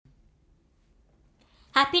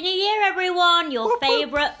Happy New Year, everyone! Your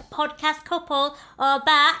favourite podcast couple are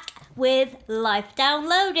back with Life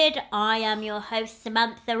Downloaded. I am your host,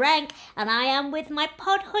 Samantha Rank, and I am with my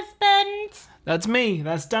pod husband. That's me,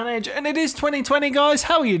 that's Dan Edge, and it is 2020, guys.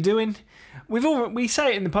 How are you doing? We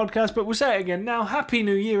say it in the podcast, but we'll say it again now. Happy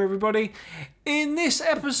New Year, everybody. In this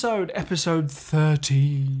episode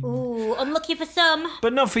 13. Ooh, unlucky for some.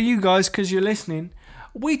 But not for you guys, because you're listening.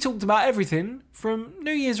 We talked about everything from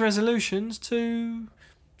New Year's resolutions to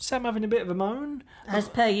Sam having a bit of a moan. As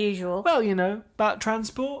per usual. Well, you know, about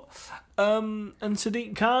transport. And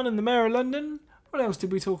Sadiq Khan and the Mayor of London. What else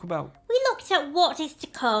did we talk about? We looked at what is to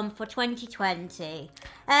come for 2020.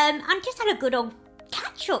 And just had a good old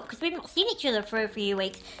catch up because we've not seen each other for a few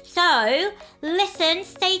weeks. So, listen,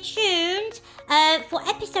 stay tuned for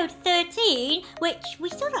episode 13, which we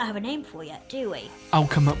still don't have a name for yet, do we? I'll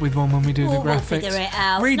come up with one when we do the graphics. We'll figure it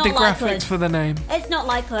out. Read Not the like graphics us. for the name. It's not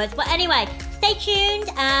like us. But anyway, stay tuned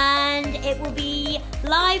and it will be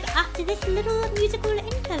live after this little musical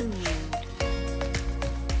interlude.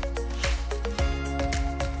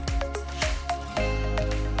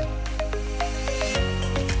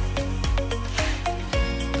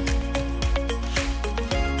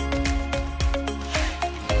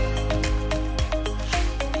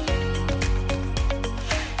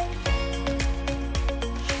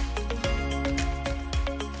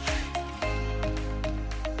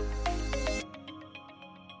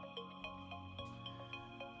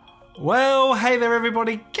 Well, hey there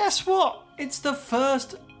everybody, guess what? It's the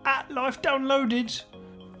first at Life Downloaded,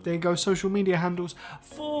 there you go, social media handles,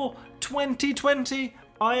 for 2020.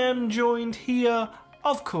 I am joined here,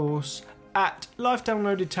 of course, at Life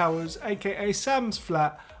Downloaded Towers, aka Sam's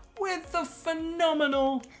flat, with the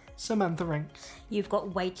phenomenal Samantha Ranks. You've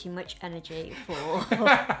got way too much energy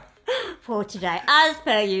for today. As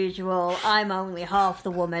per usual, I'm only half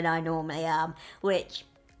the woman I normally am, which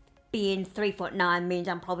being 3'9" means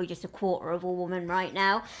I'm probably just a quarter of a woman right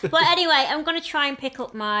now. But anyway, I'm going to try and pick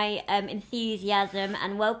up my enthusiasm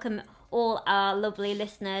and welcome all our lovely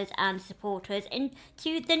listeners and supporters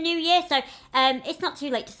into the new year. So it's not too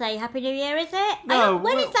late to say Happy New Year, is it? No.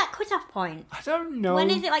 When is that cut-off point? I don't know. When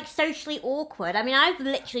is it like socially awkward? I mean, I've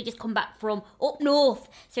literally just come back from up north,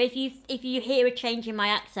 so if you hear a change in my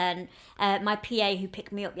accent, my PA who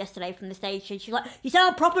picked me up yesterday from the station, she's like, "You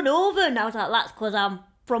sound proper northern." I was like, "That's because I'm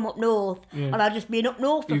from up north, and I've just been up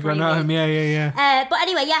north for 3 You've weeks." gone home, yeah. But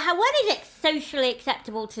anyway, when is it socially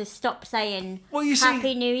acceptable to stop saying Well, you see,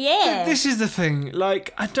 Happy New Year? This is the thing,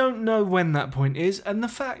 like, I don't know when that point is, and the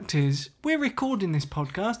fact is, we're recording this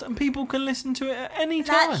podcast, and people can listen to it at any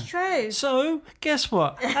time. That's true. So, guess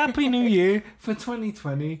what? Happy New Year for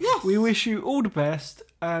 2020. Yes. We wish you all the best,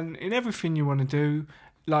 and in everything you want to do,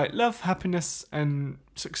 like love, happiness, and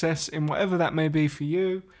success in whatever that may be for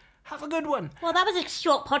you. Have a good one. Well, that was a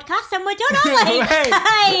short podcast, and we're done, aren't we?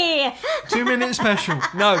 Hey! 2 minute special.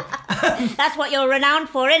 No. That's what you're renowned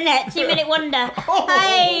for, isn't it? 2-minute wonder. Oh.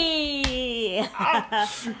 Hey!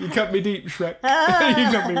 You cut me deep, Shrek.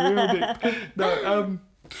 You cut me real deep. No,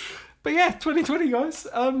 but yeah, 2020, guys.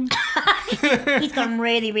 He's gone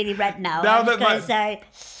really, really red now. Now I'm just that going to say.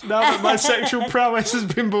 Now that my sexual prowess has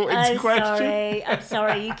been brought into question. I'm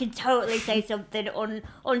sorry. You can totally say something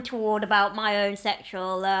untoward about my own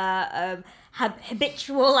sexual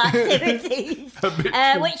habitual activities,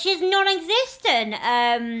 which is non-existent.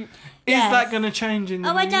 Is that going to change in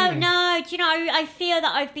the new I don't year? know. Do you know, I feel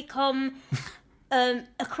that I've become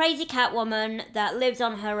a crazy cat woman that lives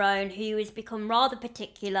on her own, who has become rather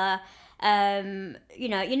particular. You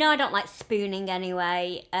know, I don't like spooning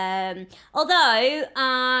anyway. Although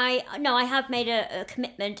I have made a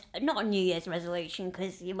commitment, not a New Year's resolution,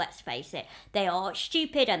 because let's face it, they are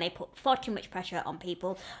stupid and they put far too much pressure on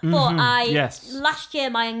people. But last year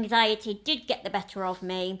my anxiety did get the better of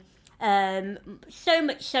me. So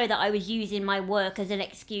much so that I was using my work as an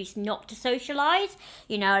excuse not to socialise.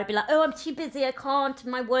 You know, I'd be like, "Oh, I'm too busy, I can't,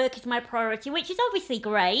 my work is my priority," which is obviously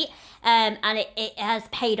great, and it has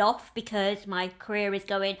paid off because my career is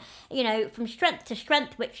going, you know, from strength to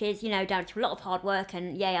strength, which is, you know, down to a lot of hard work,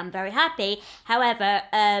 and yay, I'm very happy. However,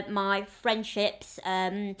 my friendships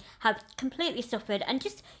have completely suffered, and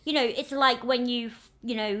just, you know, it's like when you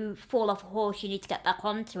fall off a horse, you need to get back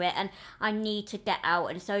onto it, and I need to get out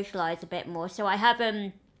and socialise a bit more. So I have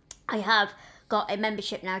got a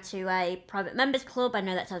membership now to a private members club. I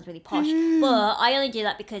know that sounds really posh, but I only do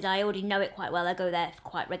that because I already know it quite well. I go there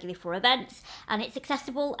quite regularly for events, and it's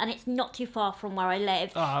accessible, and it's not too far from where I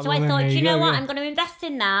live. So I thought, you know what, I'm going to invest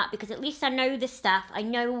in that because at least I know the staff, I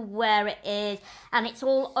know where it is, and it's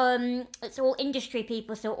all industry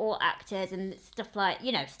people, so all actors and stuff like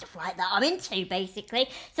that I'm into basically.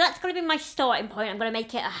 So that's going to be my starting point. I'm going to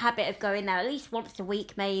make it a habit of going there at least once a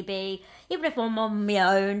week, maybe, even if I'm on my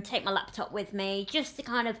own. Take my laptop with me just to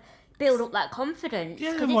kind of build up that confidence,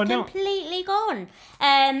 because it's completely gone.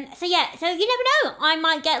 So you never know, I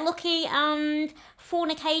might get lucky and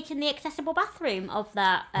fornicate in the accessible bathroom of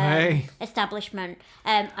that establishment.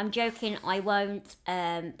 I'm joking, I won't.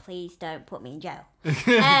 Please don't put me in jail. We'll see.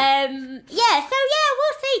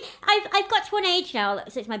 I've got to an age now,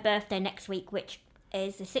 so it's my birthday next week, which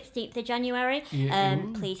is the 16th of January.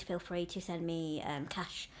 Please feel free to send me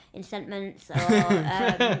cash in sentiments,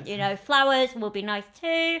 or flowers will be nice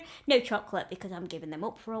too. No chocolate because I'm giving them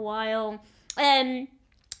up for a while.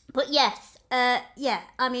 But yes, I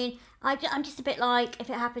mean, I'm just a bit like, if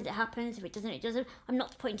it happens, it happens. If it doesn't, it doesn't. I'm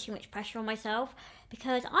not putting too much pressure on myself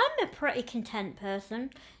because I'm a pretty content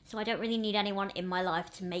person, so I don't really need anyone in my life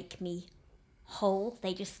to make me whole.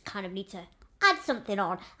 They just kind of need to add something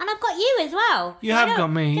on, and I've got you as well. You have got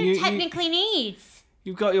me. Don't technically need.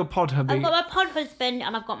 You've got your pod hubby. I've got my pod husband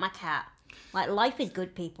and I've got my cat. Like, life is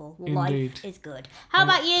good, people. Indeed. Life is good. How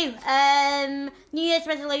about you? New Year's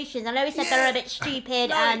resolutions. I know we said they're a bit stupid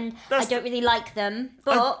and I don't really like them,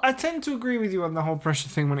 but I tend to agree with you on the whole pressure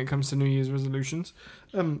thing when it comes to New Year's resolutions.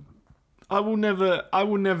 I will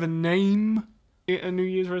never name it a New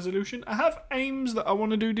Year's resolution. I have aims that I want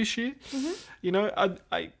to do this year. Mm-hmm. You know,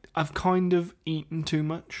 I've kind of eaten too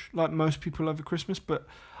much, like most people over Christmas, but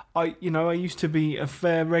I used to be a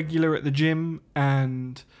fair regular at the gym,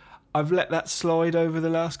 and I've let that slide over the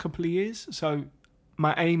last couple of years. So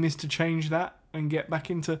my aim is to change that and get back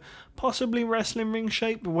into possibly wrestling ring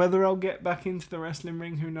shape. Whether I'll get back into the wrestling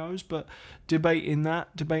ring, who knows? But debating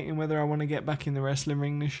whether I want to get back in the wrestling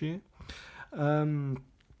ring this year.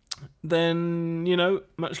 Then,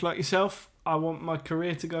 much like yourself, I want my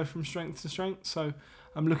career to go from strength to strength. So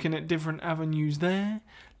I'm looking at different avenues there,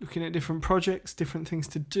 looking at different projects, different things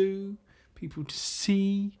to do, people to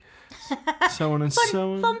see, so on and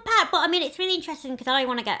so on. Fun part, but I mean, it's really interesting because I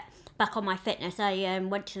want to get back on my fitness. I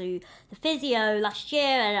went to the physio last year,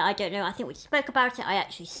 and I don't know, I think we spoke about it. I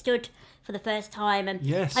actually stood for the first time, and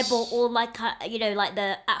yes. I bought all like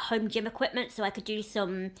the at-home gym equipment so I could do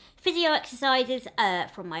some physio exercises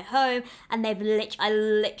from my home, and I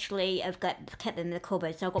literally have kept them in the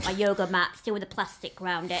cupboard. So I've got my yoga mat still with the plastic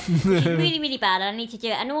around it, which is really, really bad, and I need to do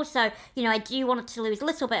it. And also, I do want to lose a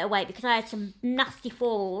little bit of weight because I had some nasty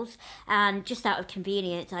falls, and just out of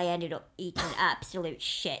convenience I ended up eating absolute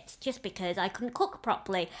shit just because I couldn't cook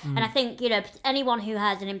properly. And I think anyone who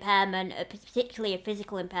has an impairment, particularly a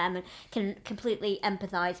physical impairment, can completely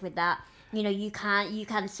empathise with that. You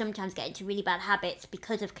can sometimes get into really bad habits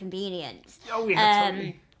because of convenience. Oh yeah,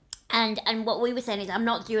 totally. And what we were saying is, I'm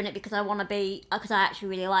not doing it because because I actually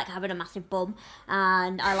really like having a massive bum,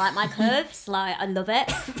 and I like my curves, like I love it.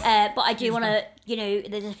 But I do want to,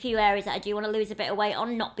 there's a few areas that I do want to lose a bit of weight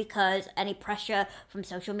on, not because any pressure from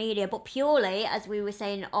social media, but purely, as we were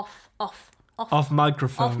saying off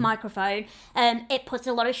microphone, it puts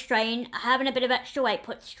a lot of strain. Having a bit of extra weight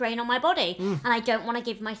puts strain on my body, and I don't want to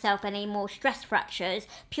give myself any more stress fractures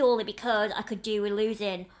purely because I could do with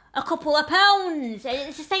losing a couple of pounds.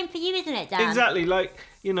 It's the same for you, isn't it, Dan? Exactly. Like,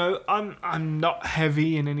 I'm not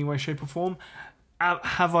heavy in any way, shape or form.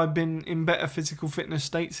 Have I been in better physical fitness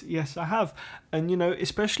states? Yes, I have. And,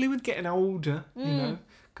 especially with getting older,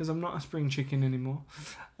 because I'm not a spring chicken anymore.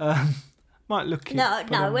 Might look it. No.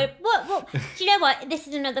 What? Do you know what? This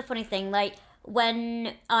is another funny thing. Like,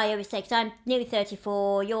 when I always say, because I'm nearly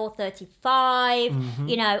 34, you're 35,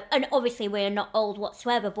 and obviously we're not old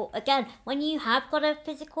whatsoever. But again, when you have got a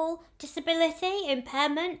physical disability,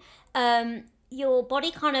 impairment, your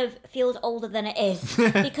body kind of feels older than it is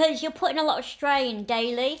because you're putting a lot of strain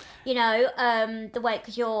daily, the weight,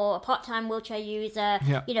 because you're a part-time wheelchair user,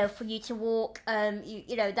 for you to walk,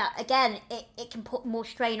 that again, it can put more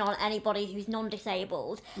strain on anybody who's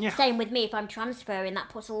non-disabled. Yeah. Same with me, if I'm transferring, that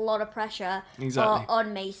puts a lot of pressure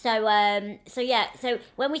on me. So when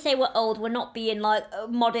we say we're old, we're not being like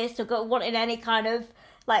modest or wanting any kind of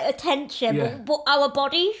like attention, but our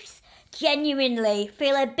bodies genuinely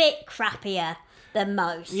feel a bit crappier than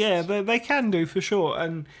most. Yeah, they can do, for sure.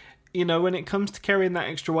 And, when it comes to carrying that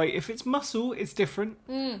extra weight, if it's muscle, it's different.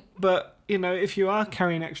 But, if you are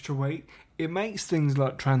carrying extra weight, it makes things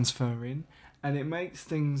like transferring, and it makes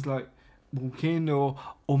things like walking or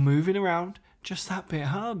moving around just that bit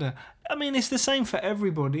harder. I mean, it's the same for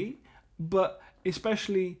everybody, but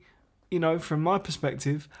especially, from my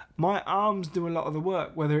perspective, my arms do a lot of the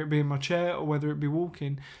work, whether it be in my chair or whether it be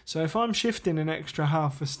walking. So if I'm shifting an extra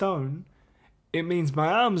half a stone, it means my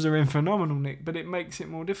arms are in phenomenal nick, but it makes it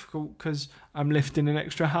more difficult because I'm lifting an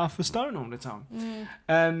extra half a stone all the time.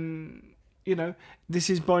 And, this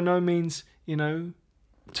is by no means, to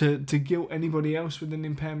guilt anybody else with an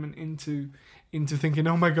impairment into thinking,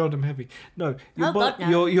 oh my God, I'm heavy. No,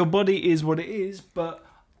 your body is what it is, but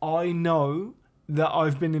I know that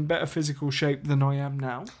I've been in better physical shape than I am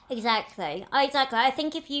now. Exactly. I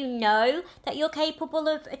think if you know that you're capable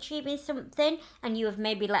of achieving something and you have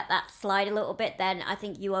maybe let that slide a little bit, then I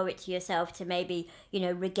think you owe it to yourself to maybe,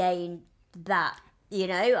 regain that.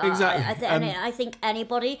 Exactly. I think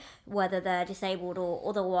anybody, whether they're disabled or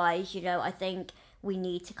otherwise, I think we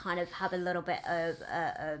need to kind of have a little bit of,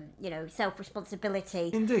 self-responsibility.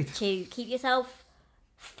 Indeed. To keep yourself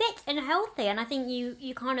fit and healthy. And I think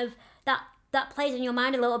you kind of, that plays in your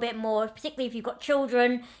mind a little bit more, particularly if you've got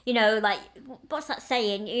children, like, what's that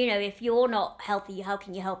saying? If you're not healthy, how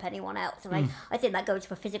can you help anyone else? And I think that goes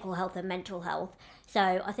for physical health and mental health.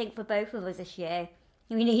 So I think for both of us this year,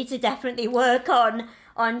 we need to definitely work on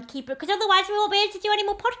keeping, because otherwise we won't be able to do any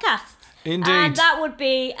more podcasts. Indeed. And that would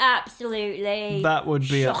be absolutely That would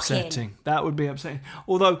be shocking. upsetting. That would be upsetting.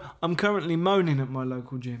 Although I'm currently moaning at my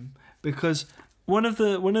local gym because one of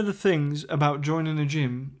the things about joining a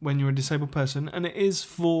gym when you're a disabled person, and it is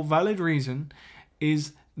for valid reason,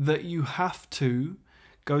 is that you have to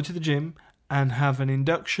go to the gym and have an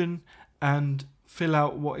induction and fill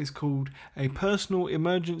out what is called a personal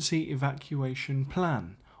emergency evacuation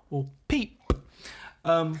plan, or PEEP.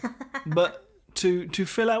 But to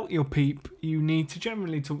fill out your PEEP, you need to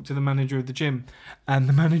generally talk to the manager of the gym, and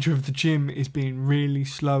the manager of the gym is being really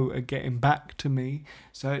slow at getting back to me,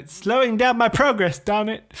 so it's slowing down my progress, darn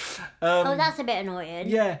it. That's a bit annoying.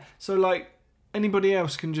 Yeah, so like anybody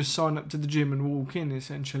else can just sign up to the gym and walk in,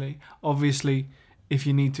 essentially. Obviously, if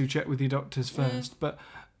you need to, check with your doctors first, but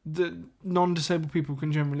the non-disabled people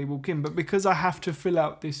can generally walk in, but because I have to fill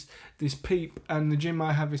out this PEEP, and the gym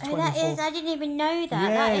I have is 24. I didn't even know that.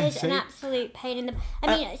 Yeah, that is see? an absolute pain in the.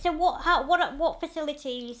 I mean, so what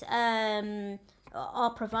facilities are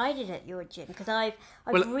provided at your gym? Because I've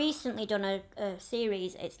recently done a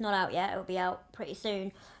series. It's not out yet. It'll be out pretty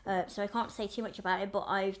soon. So I can't say too much about it. But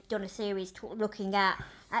I've done a series looking at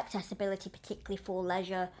accessibility, particularly for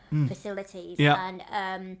leisure facilities. Yeah.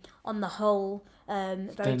 And on the whole, very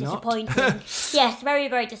They're disappointing. not. Yes, very,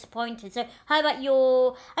 very disappointed. So how about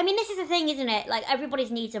your... I mean, this is the thing, isn't it? Like,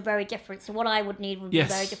 everybody's needs are very different. So what I would need would be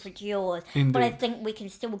very different to yours. Indeed. But I think we can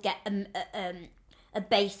still get a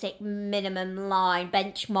basic minimum line,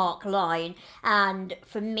 benchmark line. And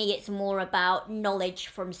for me, it's more about knowledge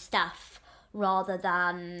from staff rather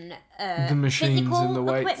than the machines physical and the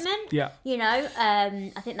weights. equipment. Yeah.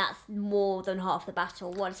 I think that's more than half the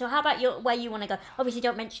battle. One. So how about where you want to go? Obviously,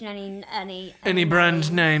 don't mention any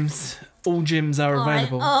brand names. All gyms are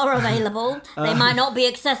available. Are available. They might not be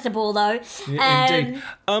accessible though. Yeah, indeed.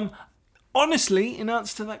 Honestly, in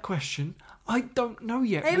answer to that question, I don't know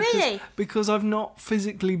yet. Oh, really? Because I've not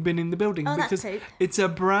physically been in the building. Oh, because that's poop. It's a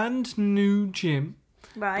brand new gym.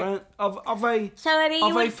 Right. Of a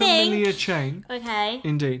familiar chain. Okay.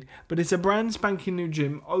 Indeed. But it's a brand spanking new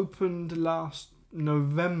gym, opened last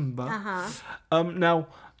November. Now,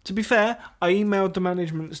 to be fair, I emailed the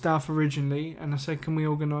management staff originally and I said, can we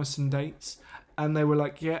organise some dates? And they were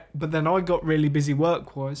like, yeah. But then I got really busy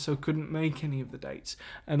work-wise, so couldn't make any of the dates.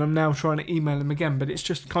 And I'm now trying to email them again, but it's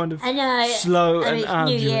just kind of slow and it's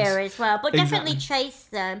arduous. New Year as well. But definitely Exactly. chase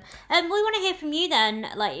them. We want to hear from you then,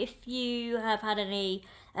 like if you have had any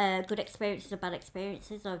good experiences or bad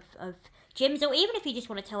experiences of gyms, or even if you just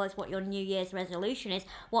want to tell us what your New Year's resolution is.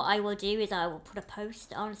 What I will do is I will put a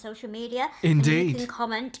post on social media. Indeed. And you can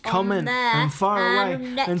comment Comment there. and fire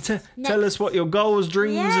away and tell us what your goals,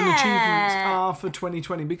 dreams and achievements are for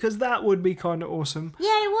 2020, because that would be kind of awesome. Yeah,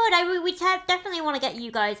 it would. We definitely want to get you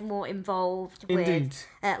guys more involved Indeed.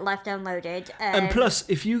 with Life Downloaded. And plus,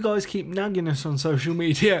 if you guys keep nagging us on social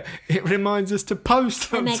media, it reminds us to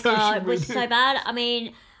post on social media. It was so bad. I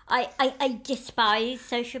mean, I despise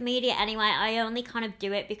social media anyway. I only kind of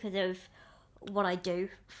do it because of what I do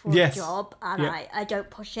for a job, and I don't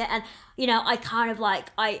push it. And I kind of like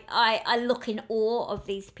I look in awe of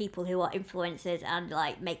these people who are influencers and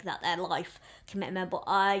like make that their life commitment. But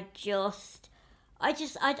I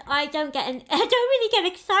I don't really get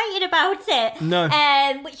excited about it. No.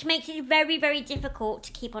 Which makes it very, very difficult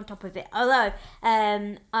to keep on top of it. Although,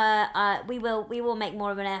 we will make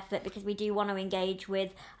more of an effort because we do want to engage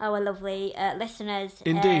with our lovely listeners.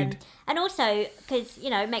 Indeed. And also because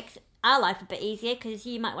it makes our life a bit easier because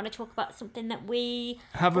you might want to talk about something that we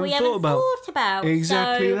haven't thought about.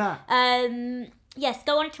 Exactly so, that. Yes,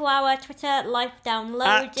 go on to our Twitter, Life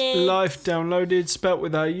Downloaded. At Life Downloaded, spelt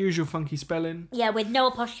with our usual funky spelling. Yeah, with no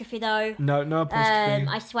apostrophe though. No apostrophe.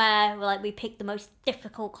 I swear, we picked the most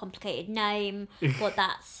difficult, complicated name, but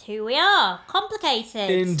that's who we are. Complicated.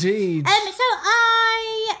 Indeed. So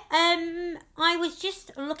I was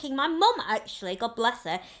just looking. My mum, actually, God bless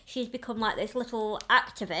her, she's become like this little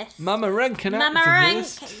activist. Mama Rank an Mama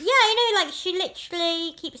activist. Rank. Yeah, she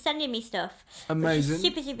literally keeps sending me stuff. Amazing. Which is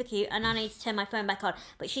super, super cute, and I need to turn my phone back on.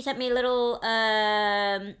 But she sent me a little.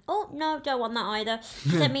 Oh no, don't want that either. She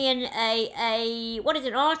sent me an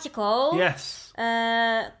article. Yes.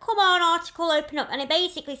 Come on, article, open up, and it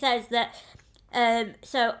basically says that.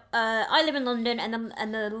 I live in London, and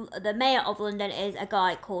the mayor of London is a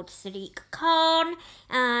guy called Sadiq Khan,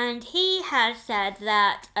 and he has said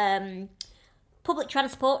that public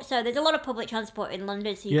transport. So there's a lot of public transport in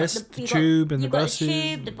London. So the tube and the buses. The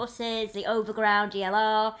tube, the buses, the overground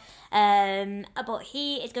DLR. But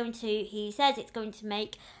he says it's going to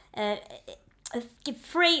make give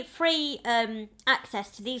free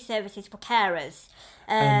access to these services for carers.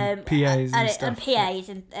 PAs and stuff. And PAs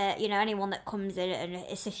and anyone that comes in and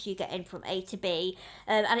assists you getting from A to B.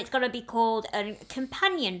 And it's going to be called a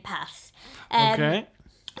companion pass. Okay.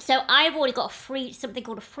 So I've already got something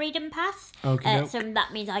called a freedom pass. Okay. So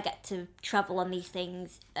that means I get to travel on these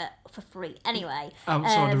things for free. Anyway.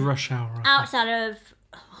 Outside of rush hour. Outside of.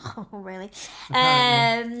 Oh, really?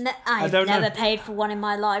 I've never paid for one in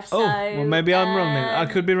my life, so... Oh, well, maybe I'm wrong then. I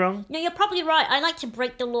could be wrong. No, you're probably right. I like to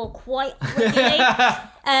break the law quite regularly.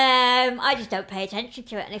 I just don't pay attention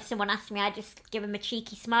to it, and if someone asks me, I just give them a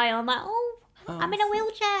cheeky smile. I'm like, I'm in a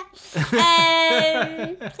wheelchair.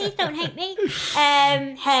 Please don't hate me.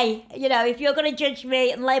 Hey, if you're going to judge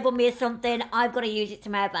me and label me as something, I've got to use it to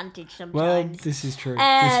my advantage sometimes. Well, this is true.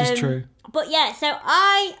 This is true. But yeah, so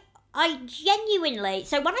I genuinely...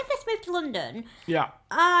 So when I first moved to London... Yeah.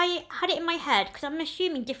 I had it in my head, because I'm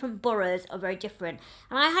assuming different boroughs are very different.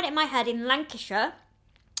 And I had it in my head in Lancashire.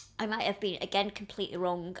 I might have been, again, completely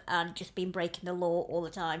wrong and just been breaking the law all the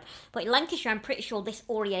time. But in Lancashire, I'm pretty sure this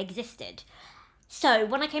already existed. So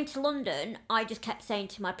when I came to London, I just kept saying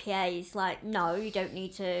to my PAs, no, you don't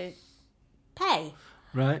need to pay.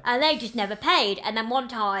 Right. And they just never paid. And then one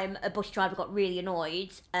time, a bus driver got really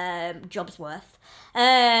annoyed, Jobsworth,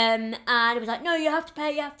 and he was like, no, you have to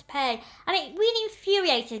pay. And it really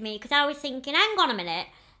infuriated me because I was thinking, hang on a minute,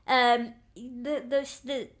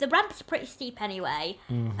 the ramps are pretty steep anyway.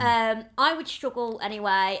 Mm-hmm. I would struggle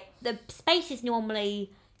anyway. The space is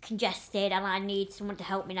normally congested and I need someone to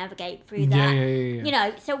help me navigate through that.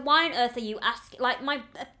 Yeah. So why on earth are you asking?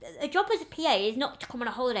 A job as a PA is not to come on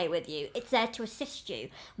a holiday with you. It's there to assist you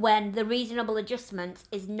when the reasonable adjustment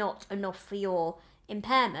is not enough for your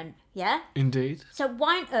impairment. Yeah? Indeed. So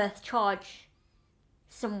why on earth charge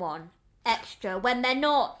someone extra when they're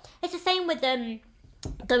not? It's the same with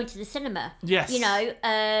going to the cinema. Yes. Yes,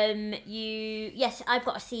 I've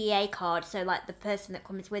got a CEA card, so the person that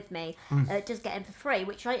comes with me does get in for free,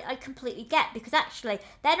 which I completely get, because actually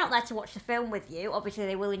they're not there to watch the film with you. Obviously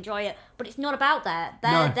they will enjoy it, but it's not about that.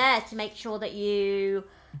 They're there to make sure that you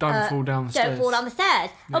don't fall down the stairs. Don't fall down the stairs.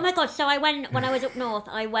 Yeah. Oh my god! So when I was up north,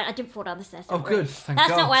 I didn't fall down the stairs. Oh, good. Thank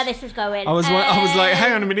That's God. not where this was going. I was like,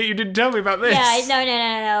 hang on a minute, you didn't tell me about this. Yeah,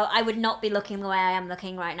 no. I would not be looking the way I am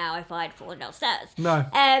looking right now if I'd fallen downstairs. No.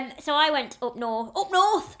 So I went up north.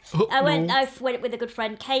 I went with a good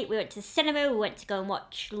friend Kate. We went to the cinema. We went to go and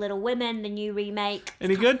watch Little Women, the new remake.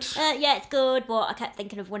 Any good? Yeah, it's good, but I kept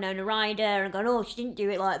thinking of Winona Ryder and going, oh, she didn't do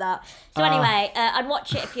it like that. So anyway, I'd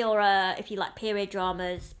watch it if you like period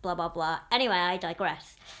dramas, blah blah blah. Anyway, I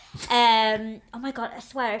digress. Oh my god, I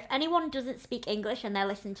swear, if anyone doesn't speak English and they're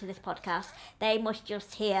listening to this podcast, they must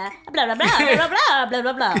just hear blah blah blah blah blah blah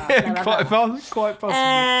blah blah blah. Quite possible.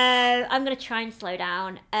 I'm gonna try and slow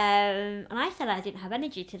down. And I said I didn't have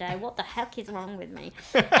energy today. What the heck is wrong with me?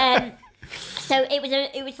 So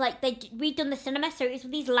it was like they'd redone the cinema, so it was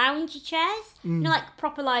these loungy chairs,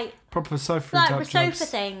 proper sofa type sofa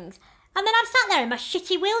things. And then I'm sat there in my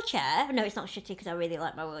shitty wheelchair. No, it's not shitty because I really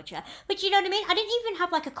like my wheelchair. But you know what I mean? I didn't even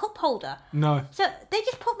have a cup holder. No. So they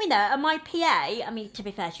just put me there, and my PA, I mean, to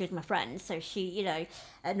be fair, she was my friend, so she,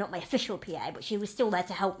 not my official PA, but she was still there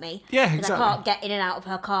to help me. Yeah, exactly. Because I can't get in and out of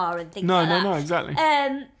her car and things like that. No, exactly. But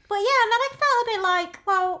yeah, and then I felt a bit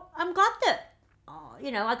well, I'm glad that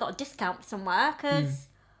I got a discount somewhere because,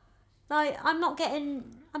 like, not getting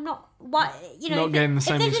the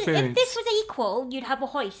same experience. If this was equal, you'd have a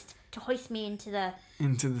hoist to hoist me into the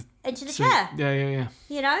chair. Yeah.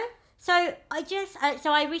 You know. So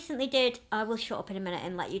I recently did. I will shut up in a minute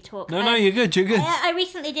and let you talk. No, you're good. You're good. I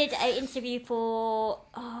recently did an interview for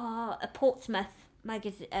a Portsmouth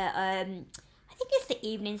magazine. I think it's the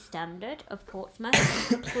Evening Standard of Portsmouth.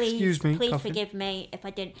 Please forgive me if I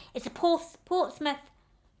didn't. It's a Portsmouth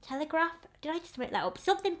Telegraph. Did I just make that up?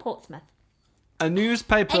 Something Portsmouth. A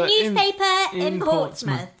newspaper in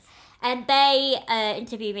Portsmouth. And they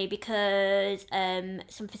interviewed me because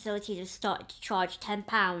some facilities have started to charge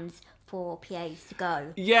 £10 for PAs to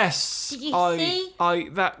go. Yes. Did you see?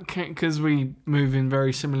 Because we move in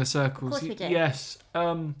very similar circles. Of course we do. Yes.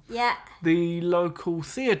 Yeah. The local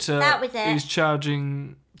theatre is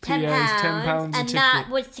charging PAs £10 a and ticket. that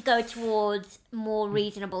was to go towards more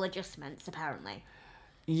reasonable adjustments, apparently.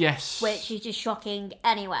 Yes. Which is just shocking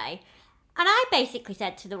anyway. And I basically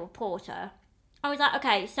said to the reporter, I was like,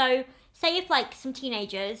 okay, so say if like some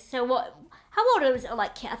teenagers, how old was it?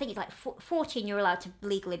 Like, I think it's like 14 you're allowed to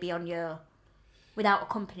legally be on without a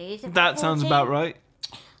company. Is it that 14? Sounds about right.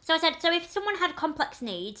 So I said, so if someone had complex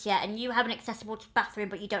needs, and you have an accessible bathroom,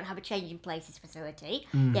 but you don't have a changing places facility,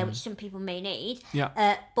 which some people may need,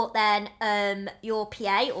 but then your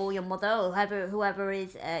PA or your mother or whoever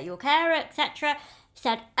is your carer, etc.,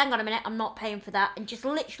 said, hang on a minute, I'm not paying for that, and just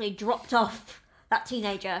literally dropped off that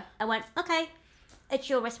teenager and went, okay, it's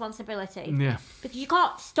your responsibility. Yeah. Because you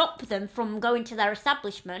can't stop them from going to their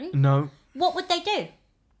establishment. No. What would they do?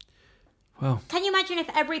 Well. Can you imagine if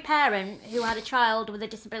every parent who had a child with a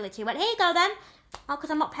disability went, here you go then. Oh, because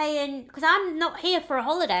I'm not paying, because I'm not here for a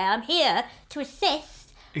holiday. I'm here to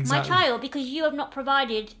assist my child because you have not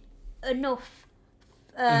provided enough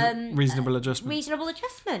reasonable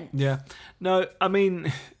adjustment. Yeah. No, I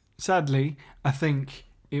mean, sadly, I think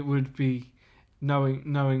it would be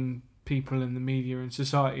knowing people in the media and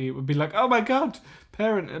society, it would be like, oh my god,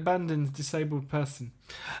 parent abandons disabled person.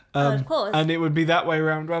 Of course. And it would be that way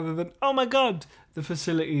around rather than, oh my god, the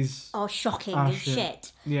facilities are shocking as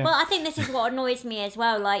shit. Yeah. Well, I think this is what annoys me as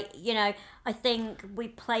well. Like, I think we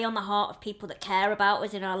play on the heart of people that care about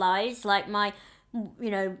us in our lives. Like I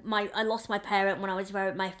lost my parent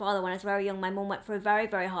my father when I was very young. My mum went through a very,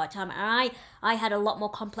 very hard time. And I had a lot more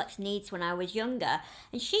complex needs when I was younger.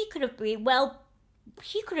 And she could have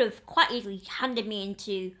quite easily handed me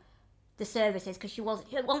into the services because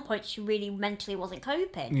at one point she really mentally wasn't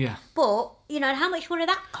coping. Yeah. But, how much would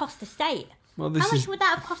that cost the state? Well, how much would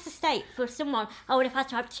that have cost the state for someone? I would have had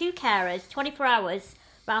to have 2 carers, 24 hours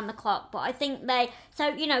round the clock. But I think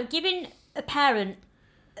giving a parent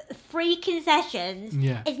free concessions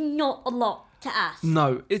is not a lot to ask.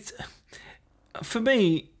 No, for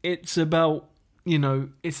me, it's about,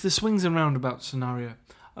 it's the swings and roundabouts scenario.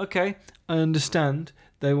 Okay, I understand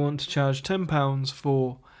they want to charge £10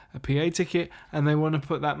 for a PA ticket and they want to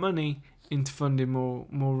put that money into funding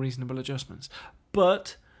more reasonable adjustments.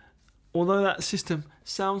 But although that system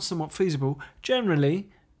sounds somewhat feasible, generally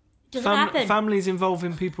families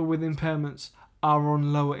involving people with impairments are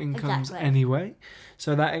on lower incomes anyway.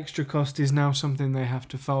 So that extra cost is now something they have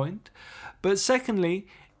to find. But secondly,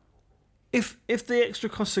 if the extra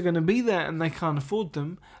costs are going to be there and they can't afford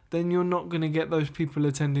them, then you're not going to get those people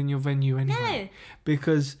attending your venue anyway.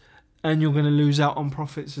 No. And you're going to lose out on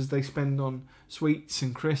profits as they spend on sweets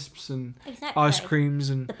and crisps and ice creams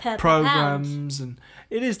and programs. And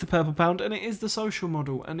it is the purple pound and it is the social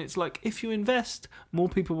model. And it's like, if you invest, more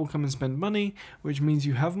people will come and spend money, which means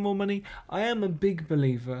you have more money. I am a big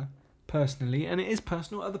believer, personally, and it is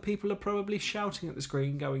personal. Other people are probably shouting at the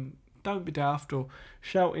screen going, don't be daft, or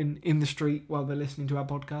shouting in the street while they're listening to our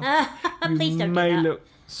podcast. Please don't may do that. look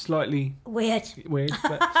slightly weird,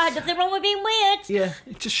 but nothing wrong with being weird. Yeah,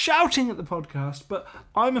 just shouting at the podcast. But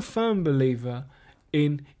I'm a firm believer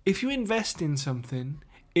in, if you invest in something,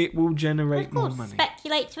 it will generate more money.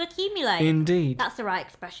 Speculate to accumulate. Indeed. That's the right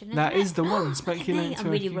expression, isn't That it? is the one, speculate to I'm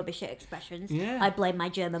really rubbish at expressions. Yeah. I blame my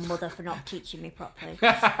German mother for not teaching me properly.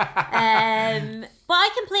 But I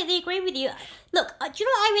completely agree with you. Look, do you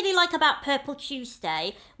know what I really like about Purple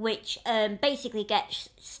Tuesday, which basically gets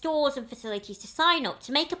stores and facilities to sign up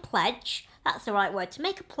to make a pledge. That's the right word. To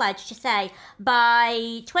make a pledge to say,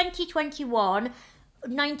 by 2021...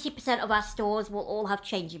 90% of our stores will all have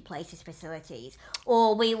changing places facilities,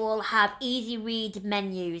 or we will have easy read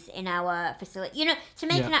menus in our facility, to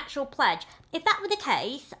make an actual pledge. If that were the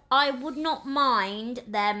case, I would not mind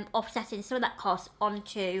them offsetting some of that cost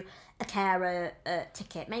onto a carer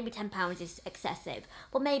ticket. Maybe £10 is excessive,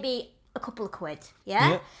 but maybe a couple of quid, yeah?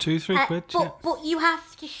 Yeah, 2-3 quid. But you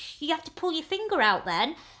have to pull your finger out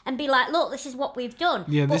then and be like, look, this is what we've done.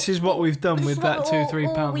 Yeah, this is what we've done with that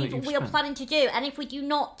 £2-3 that you've we are spent. planning to do, and if we do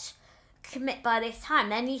not commit by this time,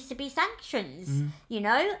 there needs to be sanctions. You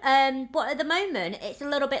know, but at the moment it's a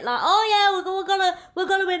little bit like, oh yeah, we're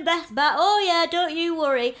gonna invest back. Oh yeah, don't you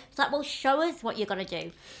worry. It's like, well, show us what you're gonna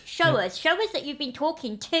do. Show us that you've been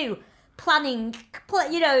talking to. Planning,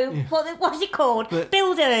 you know, what's it called?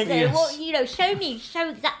 Builders. Yes. Show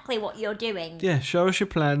exactly what you're doing. Yeah, show us your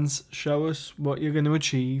plans, show us what you're going to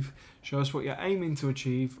achieve, show us what you're aiming to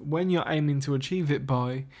achieve, when you're aiming to achieve it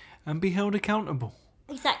by, and be held accountable.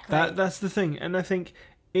 Exactly. That's the thing. And I think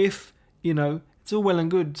if, you know, it's all well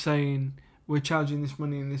and good saying we're charging this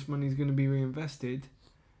money and this money is going to be reinvested,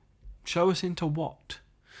 show us into what?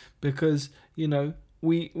 Because, you know,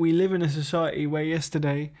 we live in a society where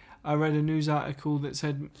yesterday I read a news article that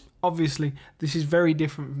said, obviously, this is very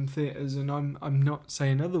different from theatres, and I'm not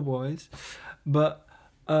saying otherwise, but,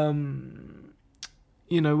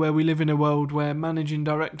 you know, where we live in a world where managing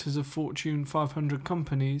directors of Fortune 500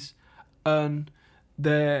 companies earn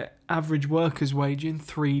their average worker's wage in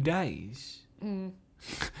 3 days.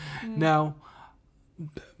 Now,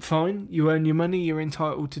 fine, you earn your money, you're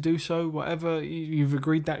entitled to do so, whatever, you've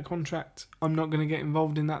agreed that contract. I'm not going to get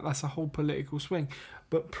involved in that, that's a whole political swing.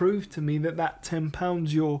 But prove to me that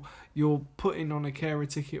 £10 you're putting on a carer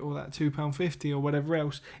ticket, or that £2.50 or whatever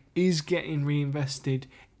else, is getting reinvested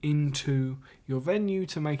into your venue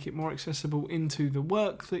to make it more accessible, into the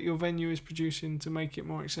work that your venue is producing to make it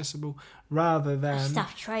more accessible, rather than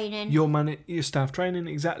staff training. Your staff training,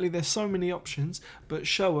 exactly. There's so many options, but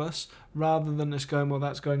show us, rather than us going, well,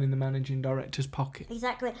 that's going in the managing director's pocket.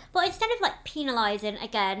 Exactly. But instead of like penalising,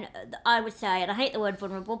 again, I would say, and I hate the word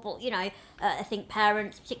vulnerable, but, you know, I think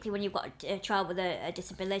parents, particularly when you've got a child with a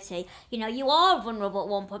disability, you know, you are vulnerable at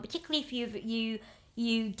one point, particularly if you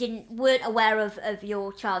weren't aware of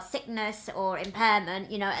your child's sickness or impairment,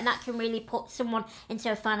 you know, and that can really put someone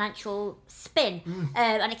into a financial spin,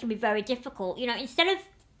 and it can be very difficult. You know, instead of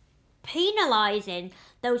penalising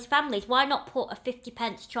those families, why not put a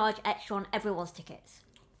 50p charge extra on everyone's tickets?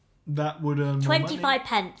 That would earn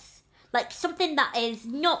 25p, like something that is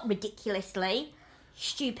not ridiculously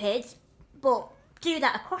stupid, but do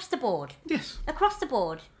that across the board. Yes, across the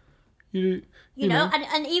board. You know,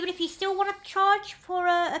 and even if you still want to charge for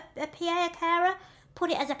a PA, a carer,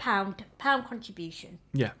 put it as a pound contribution.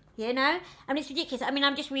 Yeah. You know? I mean, it's ridiculous. I mean,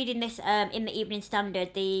 I'm just reading this in the Evening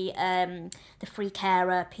Standard, the free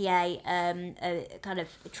carer PA kind of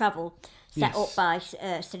travel set up by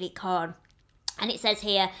Sadiq Khan. And it says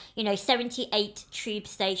here, you know, 78 tube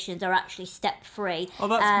stations are actually step-free. Oh,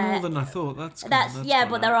 that's more than I thought. That's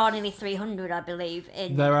but there are nearly 300, I believe.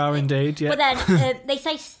 There are indeed, yeah. But then they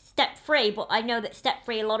say step-free, but I know that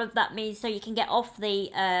step-free, a lot of that means so you can get off the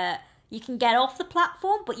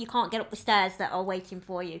platform, but you can't get up the stairs that are waiting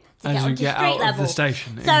for you to as get you onto get street out level. Of the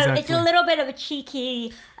station. So exactly. It's a little bit of a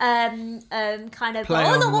cheeky kind of, Play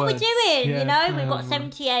oh, on look what words. we're doing, Yeah, you know? play We've got on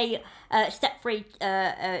 78 step-free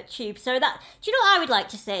tubes. So that, do you know what I would like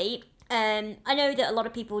to see? I know that a lot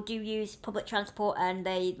of people do use public transport and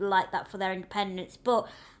they like that for their independence, but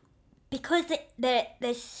because they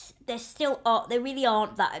really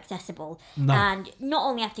aren't that accessible. No. And not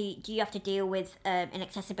only do you have to deal with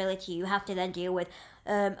inaccessibility, you have to then deal with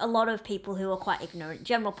a lot of people who are quite ignorant,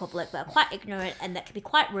 general public that are quite ignorant and that can be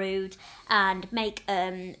quite rude and make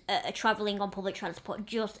a travelling on public transport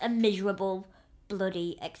just a miserable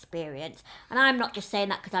bloody experience. And I'm not just saying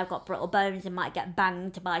that because I've got brittle bones and might get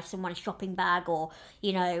banged by someone's shopping bag, or,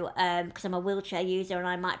 you know, because I'm a wheelchair user and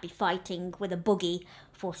I might be fighting with a buggy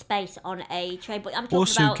for space on a train. But I'm talking or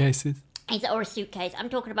suitcases. Or a suitcase. I'm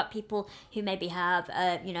talking about people who maybe have,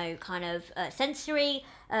 you know, kind of sensory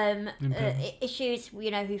issues,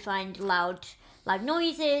 you know, who find loud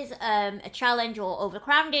noises a challenge, or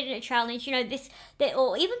overcrowded a challenge, you know,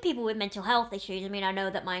 or even people with mental health issues. I mean, I know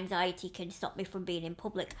that my anxiety can stop me from being in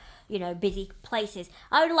public, you know, busy places.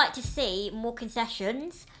 I would like to see more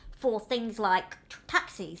concessions for things like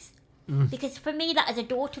taxis, because for me that is a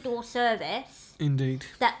door-to-door service. Indeed.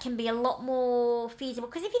 That can be a lot more feasible,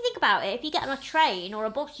 because if you think about it, if you get on a train or a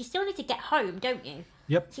bus, you still need to get home, don't you?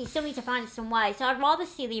 Yep. So you still need to find some way. So I'd rather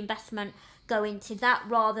see the investment go into that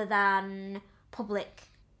rather than public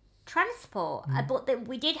transport. But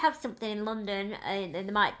we did have something in London, and there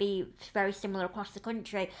might be very similar across the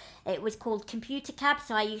country. It was called computer cabs.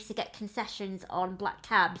 So I used to get concessions on black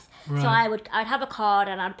cabs. Right. So I'd have a card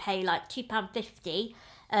and I'd pay like £2.50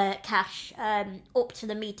 cash up to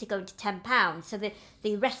the meter going to £10. So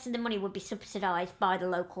the rest of the money would be subsidised by the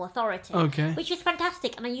local authority. Okay. Which was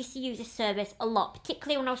fantastic. And I used to use this service a lot,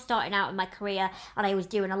 particularly when I was starting out in my career and I was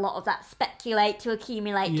doing a lot of that speculate to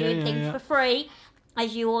accumulate, doing things for free.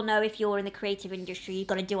 As you all know, if you're in the creative industry, you've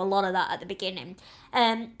got to do a lot of that at the beginning.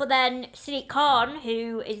 But then Sadiq Khan,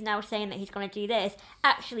 who is now saying that he's going to do this,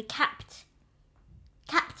 actually capped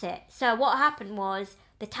it. So what happened was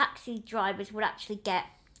the taxi drivers would actually get...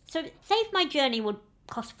 So say if my journey would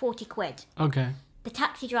cost 40 quid. Okay. The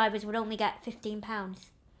taxi drivers would only get £15.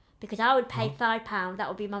 Because I would pay £5, that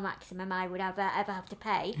would be my maximum I would ever have to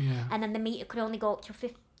pay. Yeah. And then the meter could only go up to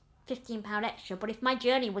 £15 extra. But if my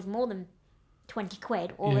journey was more than 20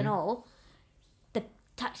 quid all in all, the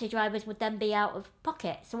taxi drivers would then be out of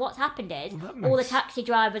pocket. So what's happened is all the taxi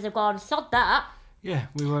drivers have gone, sod that. Yeah,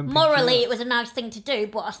 we won't. Morally, it was a nice thing to do,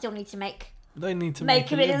 but I still need to make They need to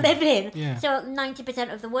make a living. Yeah. So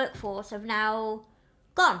 90% of the workforce have now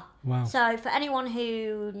gone. Wow. So for anyone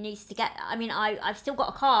who needs to get, I mean, I've still got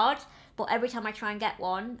a card, but every time I try and get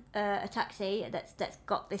one, a taxi that's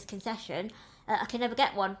got this concession, I can never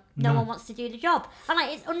get one. No one wants to do the job. And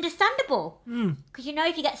it's understandable. Because,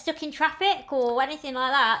 if you get stuck in traffic or anything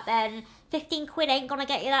like that, then 15 quid ain't going to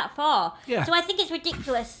get you that far. Yeah. So I think it's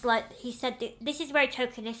ridiculous. Like he said, this is very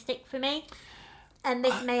tokenistic for me. And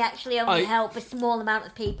this may actually only help a small amount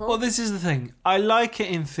of people. Well, this is the thing. I like it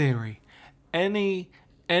in theory. Any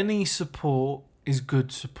support is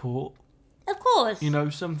good support. Of course.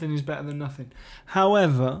 Something is better than nothing.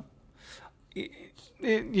 However,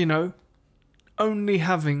 only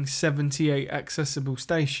having 78 accessible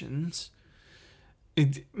stations,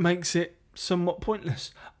 it makes it somewhat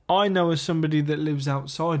pointless. I know as somebody that lives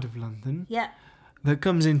outside of London, that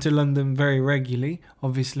comes into London very regularly,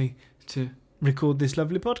 obviously, to record this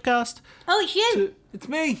lovely podcast. Oh, it's you. It's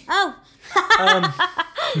me. Oh.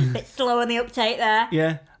 Bit slow on the uptake there.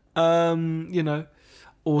 Yeah.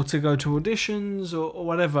 Or to go to auditions or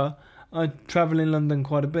whatever. I travel in London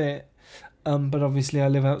quite a bit, but obviously I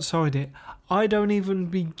live outside it. I don't even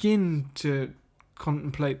begin to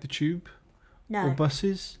contemplate the tube or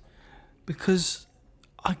buses because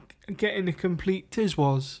I get in a complete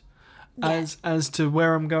tizwas as to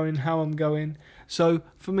where I'm going, how I'm going. So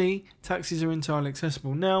for me, taxis are entirely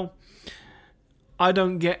accessible. Now, I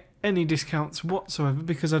don't get any discounts whatsoever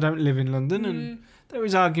because I don't live in London, and there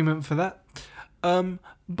is argument for that.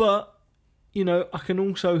 But, I can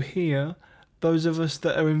also hear those of us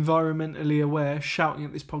that are environmentally aware shouting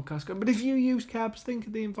at this podcast going, but if you use cabs, think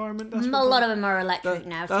of the environment. A lot of them are electric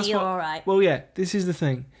now, so you're all right. Well, yeah, this is the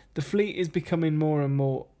thing. The fleet is becoming more and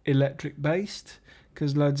more electric-based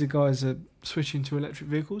because loads of guys are switching to electric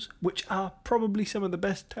vehicles, which are probably some of the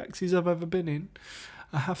best taxis I've ever been in,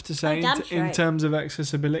 I have to say, in terms of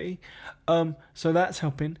accessibility. So that's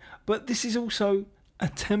helping. But this is also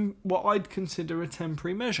what I'd consider a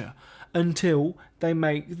temporary measure until they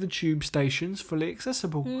make the tube stations fully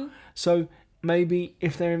accessible. So maybe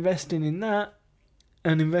if they're investing in that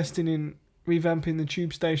and investing in revamping the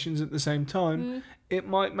tube stations at the same time, it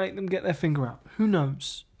might make them get their finger out. Who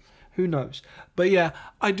knows? But yeah,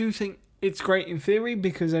 I do think it's great in theory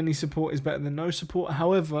because any support is better than no support.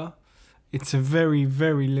 However, it's a very,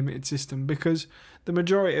 very limited system because the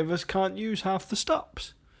majority of us can't use half the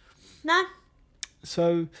stops. No.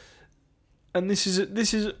 So, and this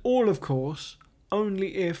is all, of course,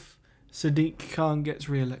 only if Sadiq Khan gets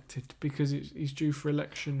re-elected because he's due for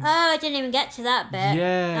election. Oh, I didn't even get to that bit.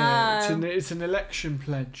 Yeah, it's an election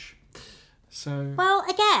pledge. So. Well,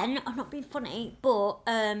 again, I'm not being funny, but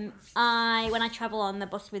when I travel on the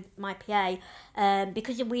bus with my PA,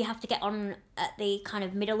 because we have to get on at the kind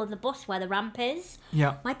of middle of the bus where the ramp is.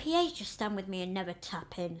 Yeah. My PAs just stand with me and never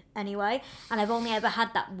tap in anyway, and I've only ever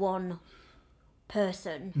had that one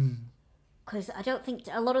person. Because I don't think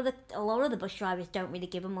a lot of the bus drivers don't really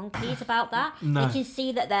give a monkeys about that. No. They can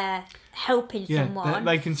see that they're helping someone.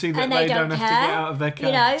 They can see that they don't have to get out of their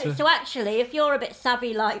car. So actually, if you're a bit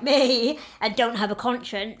savvy like me and don't have a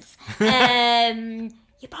conscience,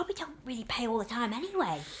 you probably don't really pay all the time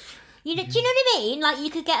anyway. Do you know what I mean? Like you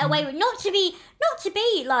could get away with not to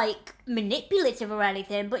be like manipulative or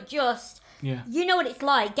anything, but just you know what it's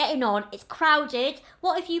like getting on. It's crowded.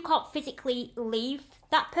 What if you can't physically leave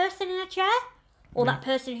that person in a chair or that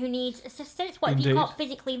person who needs assistance? What if you can't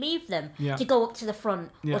physically leave them to go up to the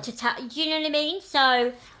front or to tap? Do you know what I mean?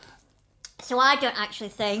 So I don't actually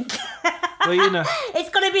think it's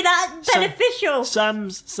going to be that beneficial.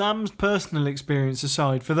 Sam's personal experience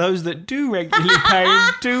aside, for those that do regularly pay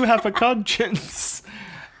and do have a conscience,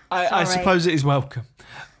 I suppose it is welcome.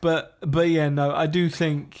 But yeah, no, I do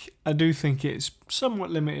think it's somewhat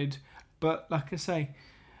limited. But like I say,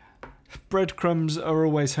 breadcrumbs are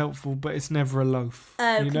always helpful, but it's never a loaf.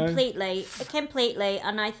 Oh, you know? completely.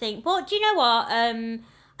 And I think, well, do you know what?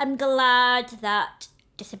 I'm glad that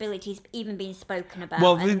disability's even been spoken about,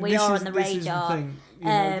 Well, and we are on the radar. This is the thing. You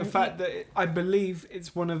know, the fact that I believe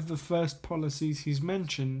it's one of the first policies he's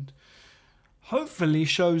mentioned, hopefully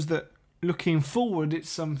shows that looking forward, it's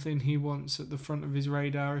something he wants at the front of his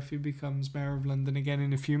radar if he becomes Mayor of London again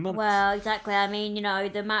in a few months. Well, exactly. I mean, you know,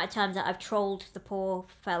 the amount of times that I've trolled the poor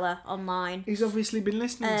fella online. He's obviously been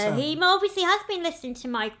listening to He obviously has been listening to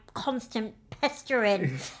my constant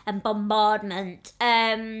pestering and bombardment.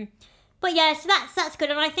 But yeah, so that's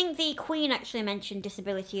good. And I think the Queen actually mentioned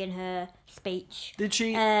disability in her speech. Did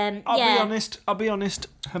she? I'll be honest.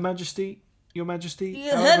 Her Majesty, Your Majesty.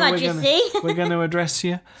 Her Majesty. We're going to address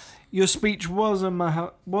you. Your speech was on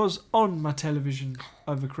my television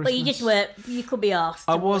over Christmas. But you just weren't. You could be asked.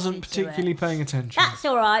 I wasn't particularly paying attention. That's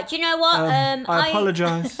all right. Do you know what? I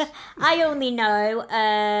apologise. I only know.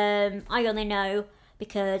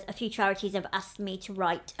 Because a few charities have asked me to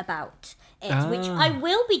write about it, which I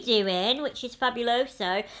will be doing, which is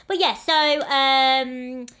fabuloso. But yeah, so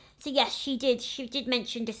yes, she did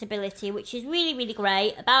mention disability, which is really, really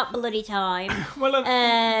great. About bloody time. Well,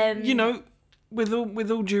 you know, with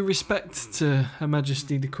all due respect to Her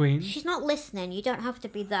Majesty the Queen, she's not listening. You don't have to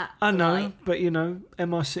be that. I know, polite. but you know,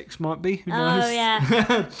 MI6 might be. Who knows? Oh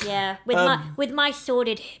yeah, yeah. With my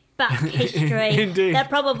sordid back history, Indeed. they're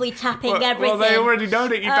probably tapping everything. Well, they already know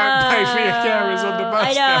that you don't pay for your carers on the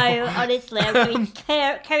bus. I know, honestly, I'm going to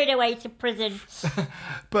be carried away to prison.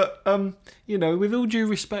 But you know, with all due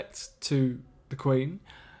respect to the Queen,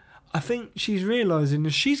 I think she's realising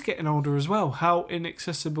as she's getting older as well how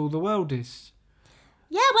inaccessible the world is.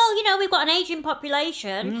 Yeah, well, you know, we've got an ageing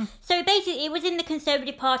population. So basically, it was in the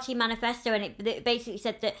Conservative Party manifesto, and it basically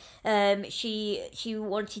said that she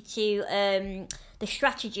wanted to the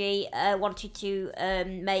strategy wanted to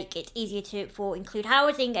make it easier for include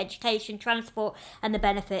housing, education, transport, and the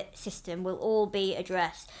benefit system will all be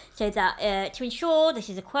addressed, so that to ensure, this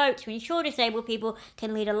is a quote, to ensure disabled people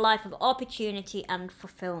can lead a life of opportunity and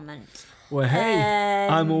fulfilment. Well, hey,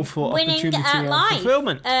 I'm all for opportunity and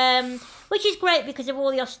fulfilment. Which is great because of all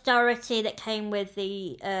the austerity that came with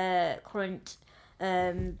the current,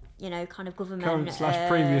 you know, kind of government. Current /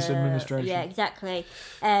 previous administration. Yeah, exactly.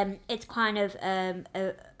 It's kind of a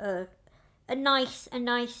nice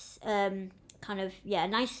kind of, a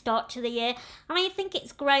nice start to the year. And I think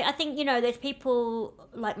it's great. I think, you know, there's people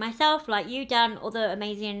like myself, like you, Dan, other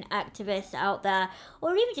amazing activists out there,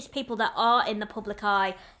 or even just people that are in the public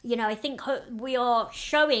eye. You know, I think we are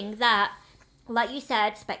showing that, like you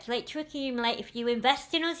said, speculate to accumulate. If you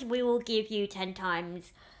invest in us, we will give you 10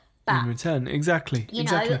 times back. In return, exactly. You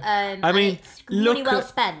exactly. know, I mean, it's money well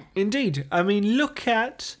spent. Indeed. I mean, look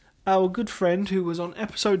at our good friend who was on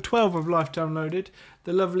episode 12 of Life Downloaded,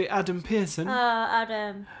 the lovely Adam Pearson. Oh,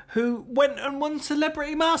 Adam. Who went and won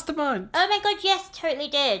Celebrity Mastermind. Oh my god, yes, totally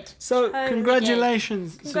did. So,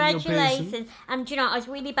 congratulations, Congratulations. And you know, I was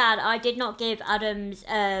really bad. I did not give Adam's,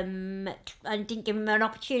 I didn't give him an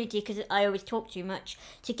opportunity because I always talk too much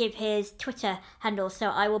to give his Twitter handle. So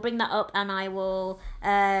I will bring that up and I will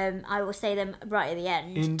say them right at the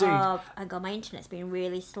end. Indeed. Oh god, my internet's been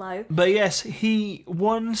really slow. But yes, he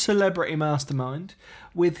won Celebrity Mastermind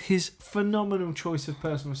with his phenomenal choice of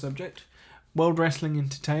personal subject, World Wrestling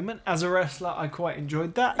Entertainment. As a wrestler, I quite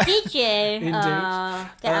enjoyed that. Did you? Indeed.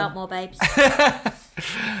 Get out more, babes.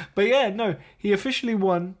 But yeah, no, he officially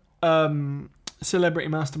won Celebrity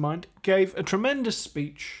Mastermind, gave a tremendous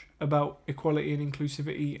speech about equality and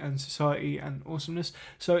inclusivity and society and awesomeness.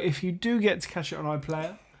 So if you do get to catch it on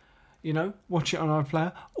iPlayer, you know, watch it on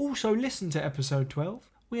iPlayer. Also listen to episode 12.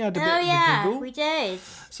 We had a bit of a giggle. We did.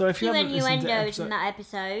 So if you haven't listened to innuendos in that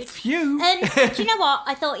episode. Few. Do you know what?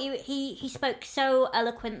 I thought he spoke so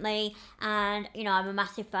eloquently, and you know, I'm a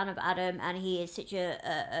massive fan of Adam, and he is such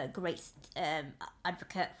a great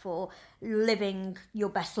advocate for living your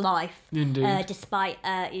best life. Indeed. Despite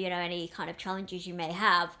you know, any kind of challenges you may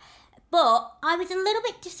have. But I was a little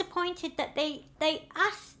bit disappointed that they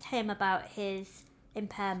asked him about his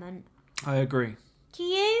impairment. I agree. Do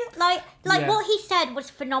you? Like Yeah. what he said was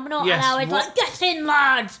phenomenal, Yes, and I was like, get in,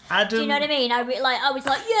 lads! Adam, Do you know what I mean? I was like, I was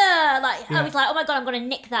like, oh my god, I'm gonna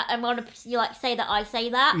nick that. I'm gonna say that I say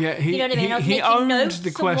that. Yeah, you know what I mean? I was making owned notes the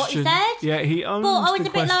on question. what he said. Yeah, he owned But I was the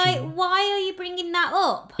a bit question. like, why are you bringing that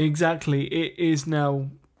up? Exactly. It is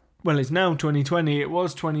now. Well, it's now 2020. It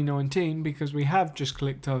was 2019 because we have just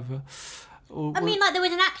clicked over. I mean, like, there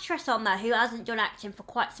was an actress on there who hasn't done acting for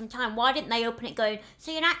quite some time. Why didn't they open it going,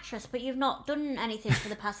 so you're an actress, but you've not done anything for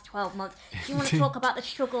the past 12 months? Do you want to talk about the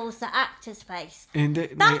struggles that actors face?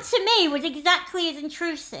 That, to me, was exactly as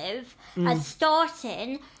intrusive as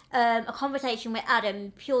starting a conversation with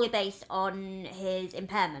Adam purely based on his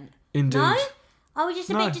impairment. Indeed. No? I was just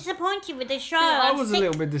a bit disappointed with the show. Yeah, I was a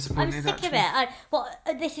little bit disappointed. I'm sick of it.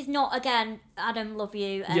 This is not, again, Adam, love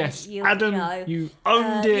you. And yes, you, Adam, you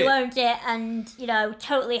owned it. You owned it, and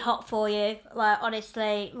totally hot for you. Like,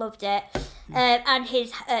 honestly, loved it. And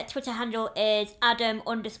his Twitter handle is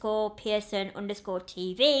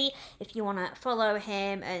Adam_Pearson_TV. If you want to follow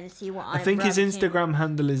him and see what I think his Instagram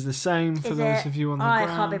handle is the same for those of you on the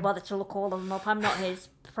ground. I can't be bothered to look all of them up. I'm not his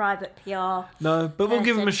private PR. No, but we'll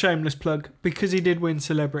give him a shameless plug because he did win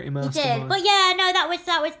Celebrity Mastermind. He did, but yeah, no,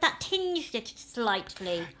 that tinged it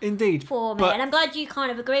slightly. Indeed, for me, and I'm glad you kind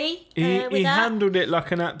of agree with that. He handled it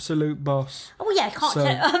like an absolute boss. Oh yeah,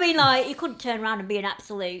 you couldn't turn around and be an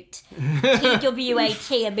absolute TWAT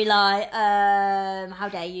and be like, how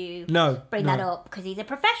dare you bring that up, because he's a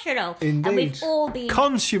professional. Indeed. And we've all been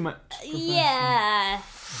consummate. Yeah.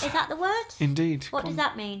 Is that the word? Indeed. What does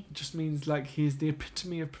that mean? It just means like he's the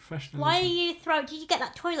epitome of professionalism. Why are you did you get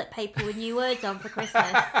that toilet paper with new words on for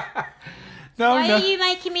Christmas? Why are you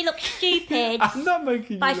making me look stupid? I'm not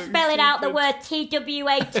making you by look spelling stupid. out the word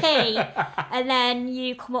TWAT and then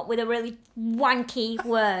you come up with a really wanky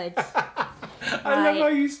word. I love how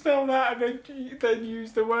you spell that and then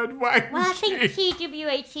use the word wanky. Well, I think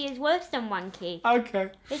TWAT is worse than wanky.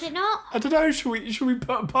 Okay. Is it not? I don't know. Should we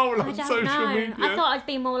put a poll on social media? I thought I'd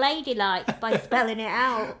be more ladylike by spelling it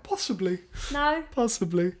out. Possibly. No?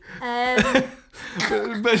 Possibly. But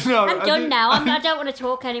no. I'm done now. I don't want to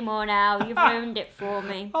talk anymore now. You've ruined it for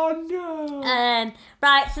me. Oh, no.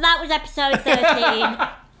 Right, so that was episode 13.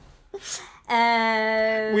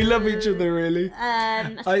 We love each other, really.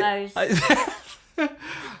 I suppose.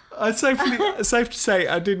 It's safe to say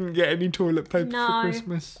I didn't get any toilet paper for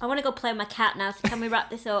Christmas. I want to go play with my cat now, so can we wrap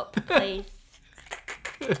this up, please?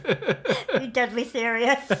 You're deadly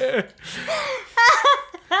serious. So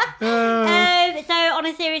on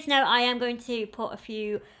a serious note, I am going to put a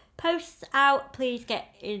few posts out. Please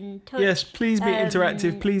get in touch. Yes, please be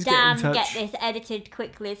interactive. Please get in touch. Get this edited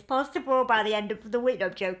quickly as possible by the end of the week. No,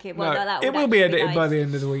 I'm joking. Well, no, it will be edited by the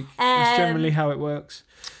end of the week. That's generally how it works.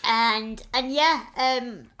 And yeah,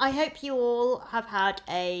 I hope you all have had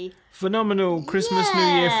a phenomenal Christmas, New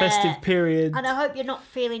Year festive period. And I hope you're not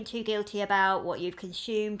feeling too guilty about what you've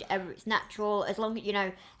consumed. It's natural, as long as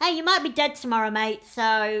hey, you might be dead tomorrow, mate.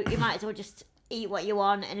 So you might as well just eat what you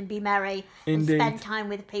want and be merry. Indeed. And spend time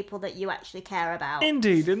with people that you actually care about.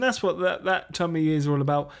 Indeed, and that's what that time of year is all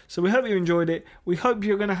about. So we hope you enjoyed it. We hope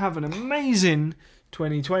you're going to have an amazing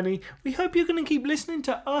 2020. We hope you're going to keep listening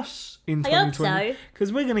to us in 2020. I hope so.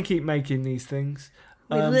 Because we're going to keep making these things.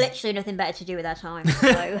 We've literally nothing better to do with our time.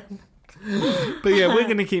 So. But yeah, we're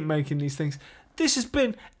going to keep making these things. This has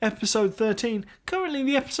been episode 13. Currently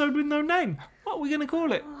the episode with no name. What are we going to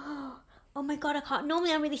call it? Oh my god, I can't.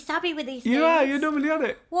 Normally I'm really savvy with these things. You are, you're normally on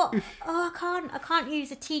it. What? Oh, I can't use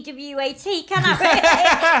a TWAT, can I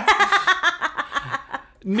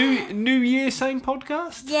really? New Year, same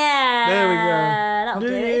podcast? Yeah. There we go. That'll do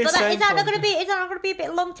it. But is that not going to be a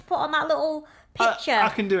bit long to put on that little picture? I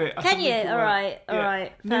can do it. Can you? Alright.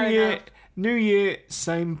 New Year,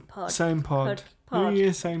 same pod. New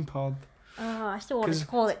Year, same pod. Oh, I still want to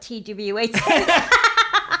call it TWAT.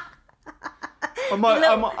 I might,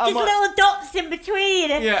 little dots in between.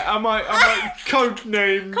 Yeah, I might code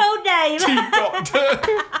name. T-Doctor.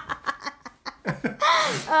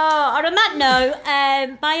 On that note,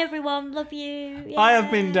 bye everyone. Love you. Yeah. I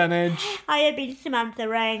have been Dan Edge. I have been Samantha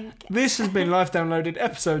Rank. This has been Life Downloaded,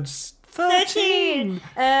 episode 13.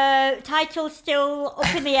 Title still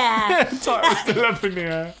up in the air. Title still up in the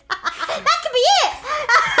air. That could be it.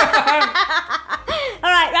 All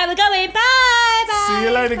right, we're going. Bye. See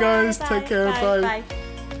you later, guys. Bye, Take care. Bye.